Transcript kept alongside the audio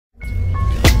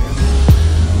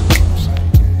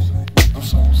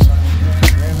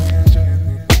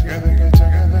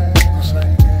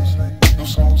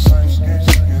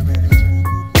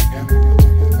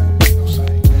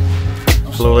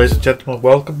and gentlemen,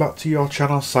 welcome back to your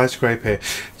channel, SideScrape here.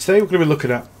 Today we're going to be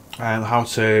looking at how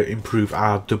to improve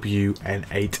our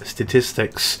WN8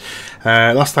 statistics.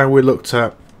 Last time we looked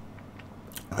at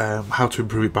how to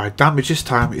improve it by damage. This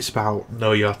time it's about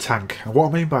know your tank. And what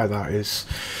I mean by that is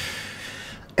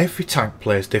every tank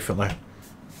plays differently.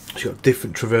 So you've got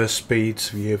different traverse speeds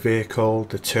for your vehicle,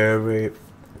 the turret,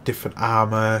 different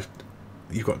armour.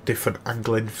 You've got different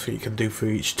angling you can do for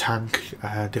each tank.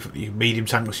 Different medium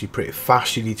tanks, you're pretty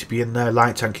fast, you need to be in there.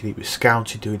 Light tank, you need to be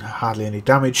scout, you're doing hardly any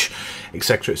damage,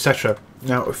 etc, etc.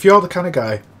 Now, if you're the kind of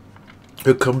guy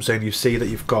who comes in, you see that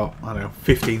you've got, I don't know,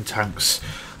 15 tanks,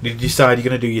 and you decide you're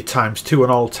going to do your ×2 on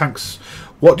all tanks,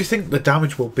 what do you think the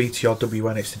damage will be to your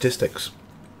WN8 statistics?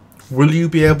 Will you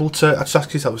be able to, just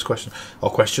ask yourself this question, or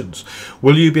questions,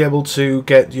 will you be able to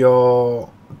get your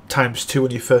 ×2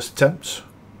 on your first attempt?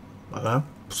 I don't know.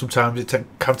 Sometimes it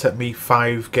can take me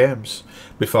 5 games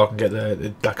before I can get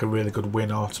like a really good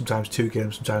win, or sometimes 2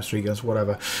 games, sometimes 3 games,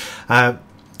 whatever.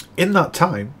 In that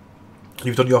time,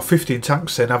 you've done your 15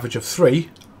 tanks, say an average of 3.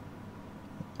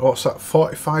 What's that?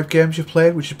 45 games you've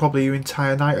played, which is probably your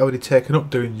entire night already taken up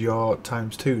doing your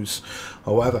 ×2s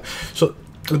or whatever. So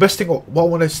the best thing, what I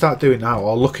want to start doing now,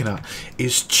 or looking at,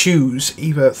 is choose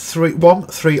either 1,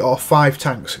 3, or 5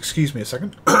 tanks. Excuse me a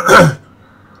second.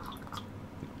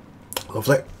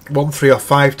 Lovely. 1, 3, or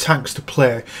 5 tanks to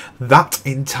play that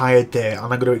entire day, and I'm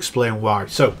going to explain why.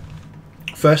 So,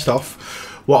 first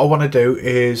off, what I want to do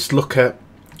is look at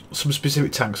some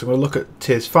specific tanks. I'm going to look at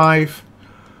tiers 5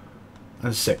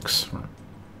 and 6. Right.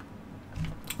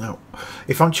 Now,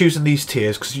 if I'm choosing these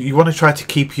tiers, because you want to try to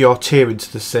keep your tier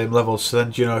into the same level, so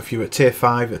then, you know, if you're at tier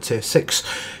 5, at tier 6,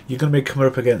 you're going to be coming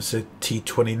up against a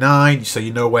T29, so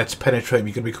you know where to penetrate.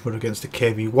 You're going to be coming up against a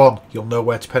KV1, you'll know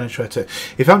where to penetrate it.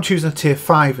 If I'm choosing a tier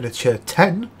 5 and a tier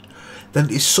 10,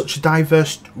 then it's such a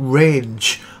diverse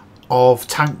range of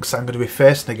tanks I'm going to be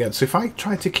facing against. So if I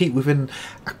try to keep within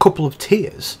a couple of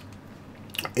tiers,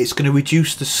 it's going to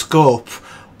reduce the scope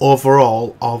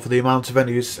overall of the amount of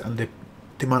enemies and the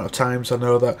amount of times I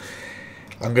know that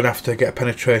I'm going to have to get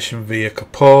penetration via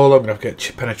cupola, I'm going to have to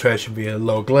get penetration via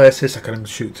low glacis, I can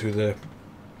shoot through the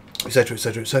etc,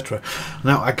 etc, etc.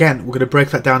 Now again, we're going to break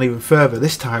that down even further.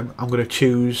 This time I'm going to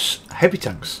choose heavy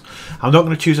tanks. I'm not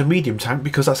going to choose a medium tank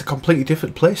because that's a completely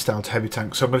different playstyle to heavy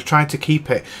tanks, so I'm going to try to keep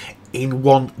it in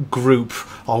one group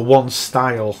or one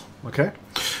style. Okay,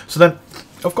 so then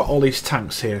I've got all these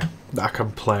tanks here that I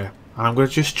can play, and I'm going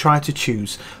to just try to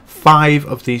choose 5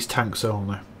 of these tanks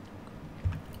only.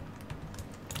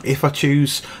 If I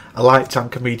choose a light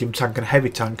tank, a medium tank and a heavy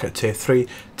tank at tier 3,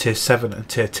 tier 7 and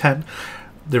tier 10,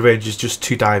 the range is just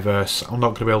too diverse. I'm not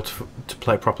going to be able to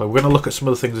play it properly. We're going to look at some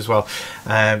other things as well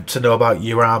to know about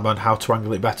your armour and how to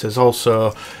angle it better. There's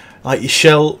also like your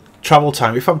shell travel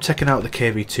time. If I'm taking out the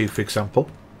KV2 for example,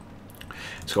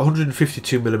 it's got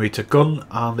 152mm gun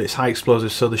and it's high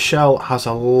explosive, so the shell has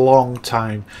a long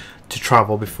time to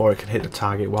travel before it can hit the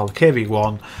target, while the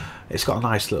KV1, it's got a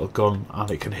nice little gun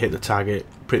and it can hit the target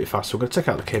pretty fast. So we're going to take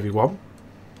out the KV1.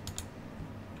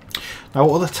 Now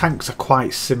other tanks are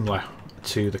quite similar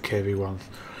to the KV1.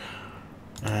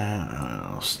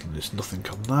 There's nothing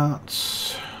on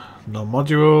that. No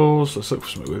modules. Let's look for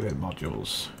something within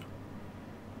modules.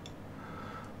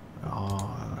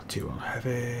 T1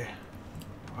 heavy.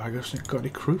 I guess it's got any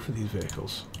crew for these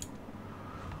vehicles.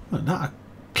 Well, not a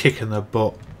kick in the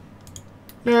butt.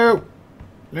 No,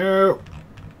 no,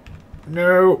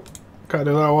 no, can't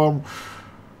do that one.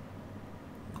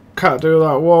 Can't do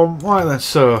that one. Right then,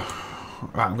 so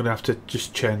right, I'm going to have to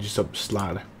just change this up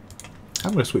slightly.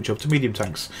 I'm going to switch up to medium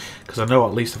tanks because I know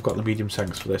at least I've got the medium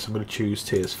tanks for this. I'm going to choose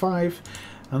tiers 5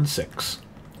 and 6.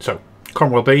 So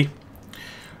Cromwell B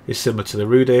is similar to the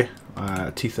Rudy.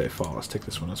 T34. Let's take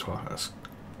this one as well. That's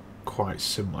quite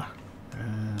similar.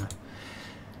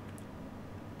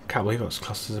 Can't believe that's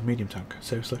classed as a medium tank,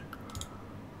 seriously.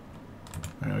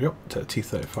 There we go, take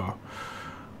T34.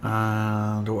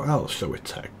 And what else shall we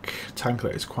take? Tank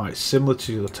that is quite similar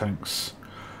to the other tanks,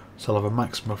 so I'll have a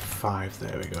maximum of 5.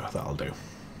 There we go, that'll do.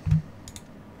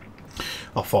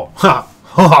 Or 4. Ha!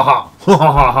 Ha ha ha! Ha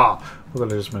ha ha! What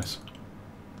did I just miss?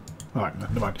 Alright,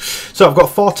 never mind. So I've got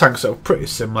 4 tanks that are pretty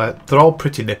similar. They're all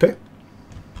pretty nippy.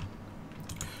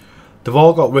 They've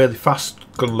all got really fast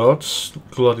gun loads,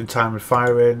 loading time and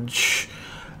fire range.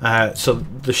 So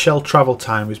the shell travel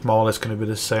time is more or less going to be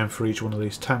the same for each one of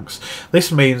these tanks.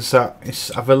 This means that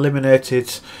I've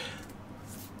eliminated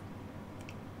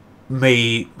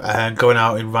me going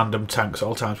out in random tanks at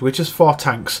all times. With just 4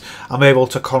 tanks, I'm able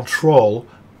to control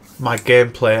my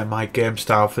gameplay and my game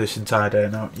style for this entire day.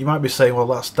 Now, you might be saying, well,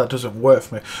 that doesn't work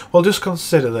for me. Well, just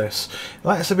consider this.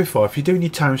 Like I said before, if you're doing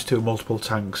your ×2 multiple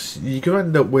tanks, you're going to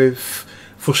end up with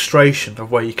frustration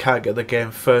of where you can't get the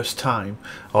game first time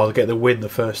or get the win the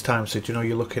first time. So, you know,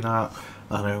 you're looking at,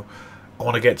 I don't know, I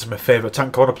want to get to my favourite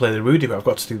tank, I want to play the Rudy, but I've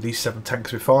got to do these 7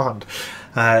 tanks beforehand.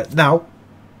 Now,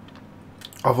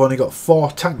 I've only got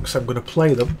 4 tanks, I'm going to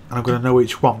play them, and I'm going to know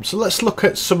each one. So let's look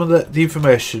at some of the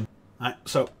information. Right,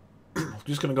 so, I'm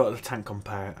just going to go to the tank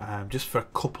compare, just for a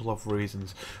couple of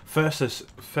reasons. First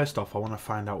off, I want to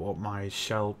find out what my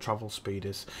shell travel speed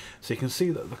is. So you can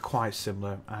see that they're quite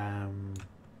similar.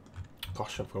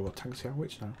 Gosh, I've got what tanks here,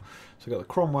 which now? So I've got the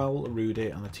Cromwell, the Rudy,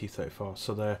 and the T-34.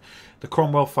 So the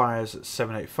Cromwell fires at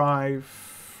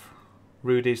 785,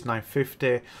 Rudy's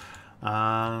 950,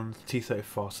 and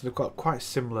T-34. So they've got quite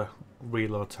similar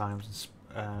reload times,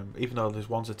 even though there's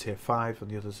one's a tier 5 and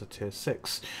the other's a tier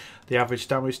 6. The average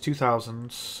damage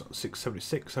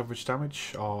 2,676 average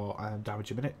damage, or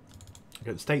damage a minute,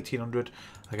 against 1,800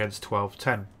 against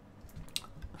 1210.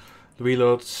 The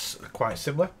reloads are quite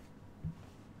similar.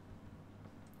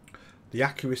 The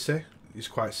accuracy is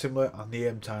quite similar, and the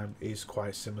aim time is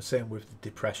quite similar. Same with the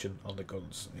depression on the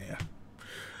guns. Yeah,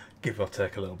 give or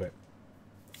take a little bit.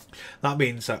 That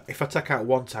means that if I take out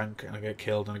one tank and I get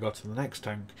killed and I go to the next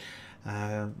tank,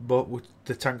 but with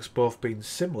the tanks both being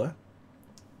similar,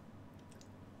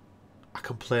 I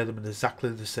can play them in exactly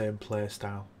the same play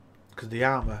style, because the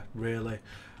armour really,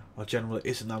 or generally,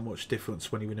 isn't that much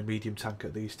difference when you're in a medium tank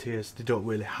at these tiers. They don't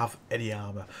really have any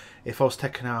armour. If I was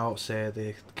taking out, say,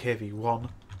 the KV1,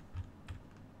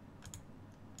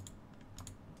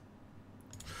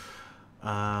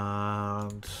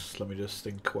 and let me just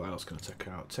think what else can I take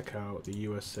out. Take out the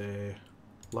USA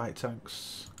light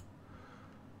tanks,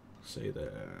 say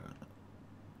the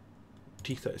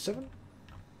T-37.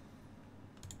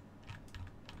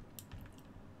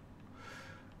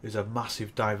 There's a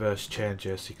massive diverse change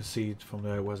here, so you can see from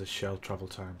there where's the shell travel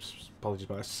times. Apologies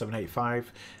about this.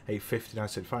 785, 850,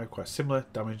 975, quite similar.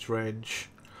 Damage range,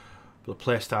 but the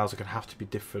play styles are going to have to be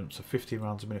different. So 15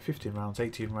 rounds a minute, 15 rounds,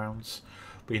 18 rounds.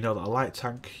 But you know that a light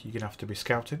tank, you're going to have to be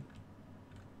scouting.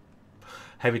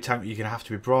 Heavy tank, you're going to have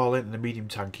to be brawling, and a medium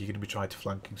tank, you're going to be trying to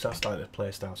flanking. So that's like the play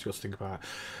style. So you got to think about it.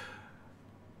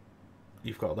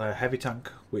 You've got the heavy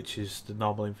tank, which is the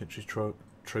normal infantry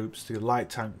troops, the light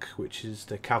tank, which is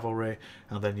the cavalry,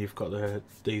 and then you've got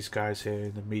these guys here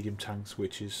in the medium tanks,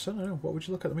 which is, I don't know, what would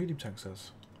you look at the medium tanks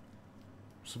as?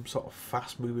 Some sort of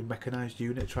fast moving mechanised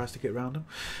unit tries to get around them.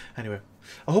 Anyway,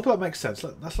 I hope that makes sense.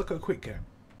 Let's look at a quick game.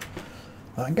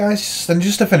 Alright guys, then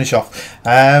just to finish off,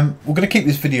 we're going to keep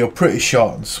this video pretty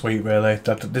short and sweet really.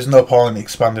 There's no point in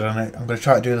expanding on it. I'm going to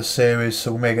try to do the series,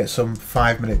 so we may get some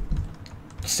 5-minute,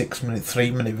 6-minute,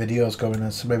 3-minute videos going,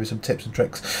 and so maybe some tips and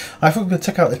tricks. I think I'm going to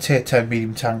take out the tier 10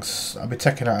 medium tanks. I'll be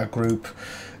taking out a group.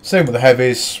 Same with the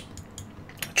heavies.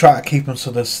 Try to keep them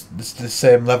so there's the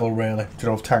same level really,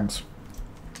 of tanks.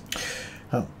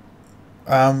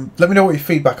 Let me know what your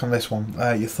feedback on this one,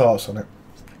 your thoughts on it.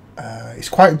 It's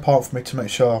quite important for me to make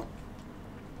sure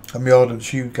that my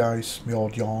audience, you guys, my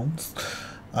audience,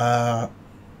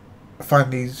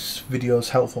 find these videos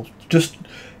helpful. Just,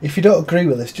 if you don't agree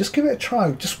with this, just give it a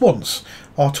try, just once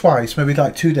or twice, maybe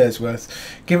like 2 days worth.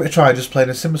 Give it a try, just playing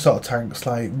a similar sort of tanks,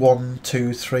 like 1,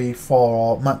 2, 3, 4,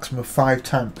 or maximum of 5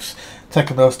 tanks.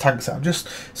 Taking those tanks out, just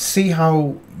see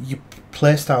how your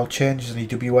playstyle changes and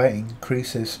your WN8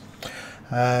 increases.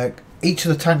 Each of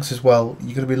the tanks as well,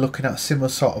 you're going to be looking at similar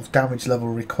sort of damage level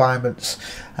requirements.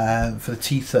 For the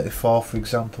T-34, for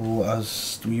example,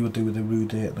 as you would do with the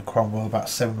Rudy and the Cromwell, about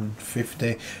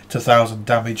 750 to 1,000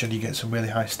 damage, and you get some really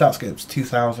high stats. Get up to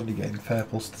 2,000, you get in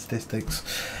purple statistics.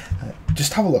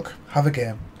 Just have a look, have a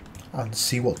game, and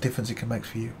see what difference it can make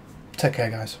for you. Take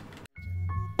care, guys.